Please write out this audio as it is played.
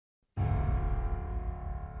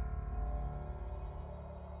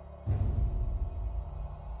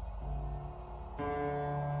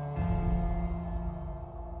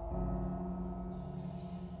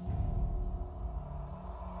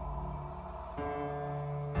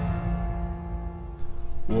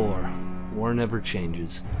War never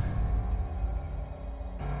changes.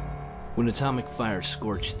 When atomic fire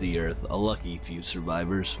scorched the earth, a lucky few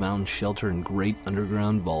survivors found shelter in great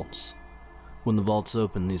underground vaults. When the vaults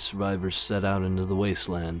opened, these survivors set out into the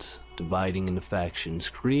wastelands, dividing into factions,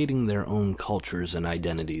 creating their own cultures and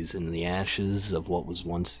identities in the ashes of what was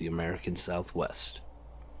once the American Southwest.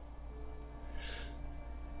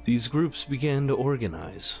 These groups began to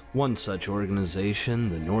organize. One such organization,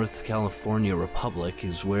 the North California Republic,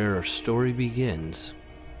 is where our story begins.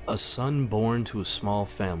 A son born to a small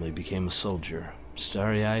family became a soldier,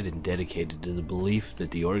 starry-eyed and dedicated to the belief that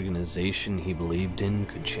the organization he believed in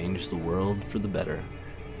could change the world for the better,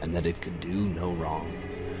 and that it could do no wrong.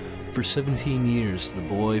 For 17 years, the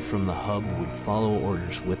boy from the hub would follow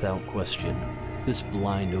orders without question. This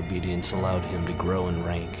blind obedience allowed him to grow in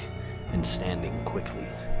rank and standing quickly.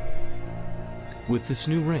 With this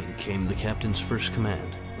new rank came the captain's first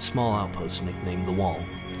command, a small outpost nicknamed the Wall.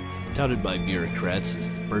 Touted by bureaucrats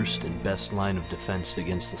as the first and best line of defense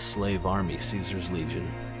against the slave army Caesar's Legion.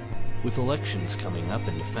 With elections coming up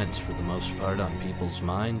and defense for the most part on people's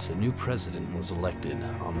minds, a new president was elected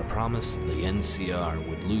on the promise the NCR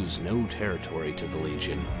would lose no territory to the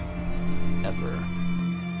Legion. Ever.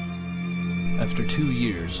 After 2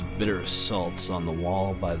 years of bitter assaults on the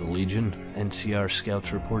Wall by the Legion, NCR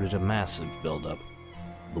scouts reported a massive buildup.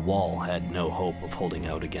 The Wall had no hope of holding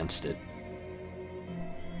out against it.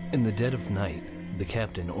 In the dead of night, the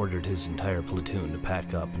captain ordered his entire platoon to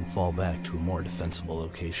pack up and fall back to a more defensible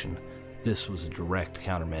location. This was a direct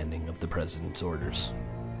countermanding of the president's orders.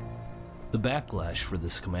 The backlash for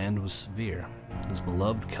this command was severe. His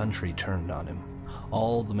beloved country turned on him.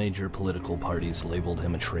 All the major political parties labeled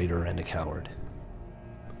him a traitor and a coward.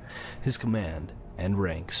 His command and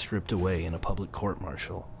rank stripped away in a public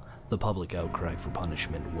court-martial. The public outcry for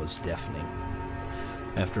punishment was deafening.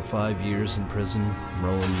 After 5 years in prison,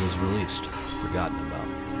 Roland was released, forgotten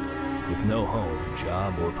about. With no home,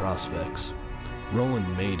 job, or prospects,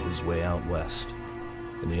 Roland made his way out west.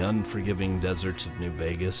 In the unforgiving deserts of New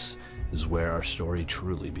Vegas is where our story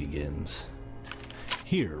truly begins.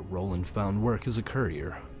 Here, Roland found work as a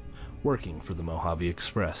courier, working for the Mojave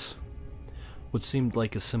Express. What seemed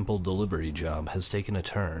like a simple delivery job has taken a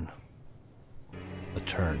turn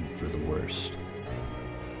for the worst.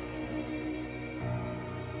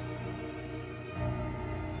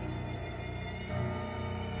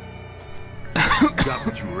 Got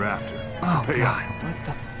what you were after. Oh, Pay God. up. What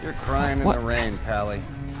the... You're crying in the rain, Pally.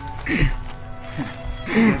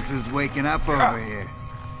 Guess who's waking up over here?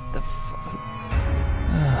 The fuck?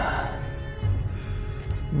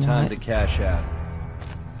 Time to cash out.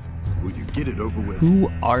 Will you get it over with?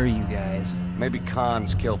 Who are you guys? Maybe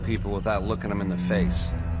cons kill people without looking them in the face.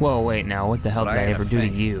 Whoa, wait now. What the hell But did I I had ever a do to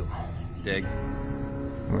thing. you? Dig.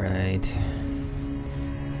 Right.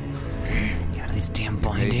 God, these damn Made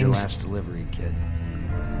your bindings. last delivery, kid.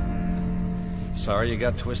 Sorry you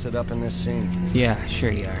got twisted up in this scene. Yeah, sure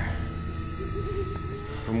you are.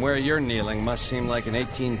 From where you're kneeling must seem like an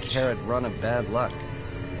 18-carat run of bad luck.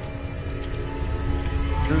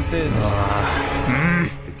 Truth is,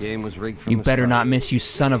 the game was rigged from You the better start. not miss, you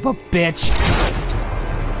son of a bitch!